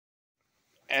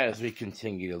as we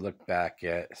continue to look back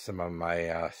at some of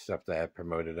my stuff that I have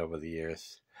promoted over the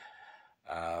years,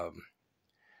 um,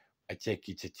 I take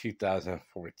you to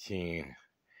 2014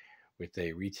 with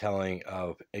a retelling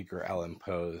of Edgar Allan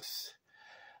Poe's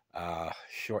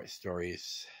short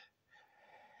stories.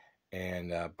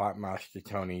 And Bob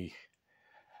Mastrotoni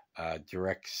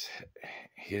directs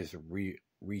his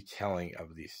retelling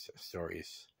of these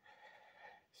stories,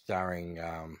 starring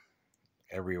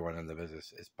everyone in the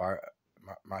business. It's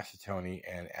Mastrotoni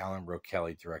and Alan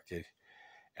Rokelly directed.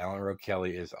 Alan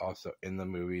Rokelly is also in the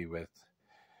movie with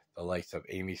the likes of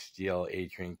Amy Steele,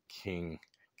 Adrienne King,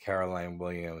 Caroline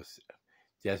Williams,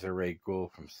 Desiree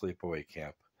Gould from Sleepaway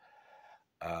Camp,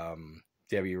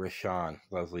 Debbie Rochon,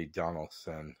 Leslie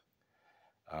Donaldson,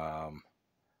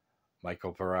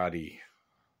 Michael Varrati.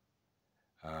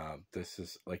 This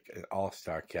is like an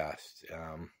all-star cast.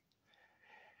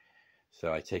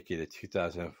 So I take you to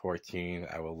 2014.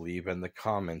 I will leave in the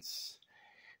comments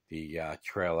the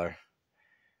trailer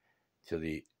to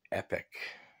the epic,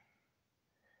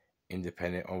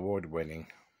 independent award-winning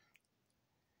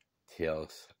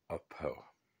Tales of Poe.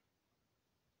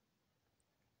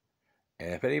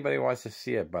 And if anybody wants to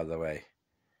see it, by the way,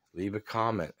 leave a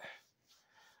comment.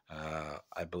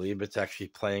 I believe it's actually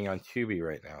playing on Tubi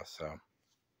right now, so.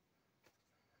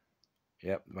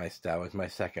 Yep, that was my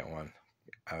second one.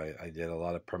 I did a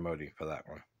lot of promoting for that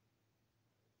one.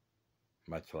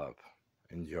 Much love.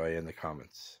 Enjoy in the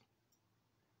comments.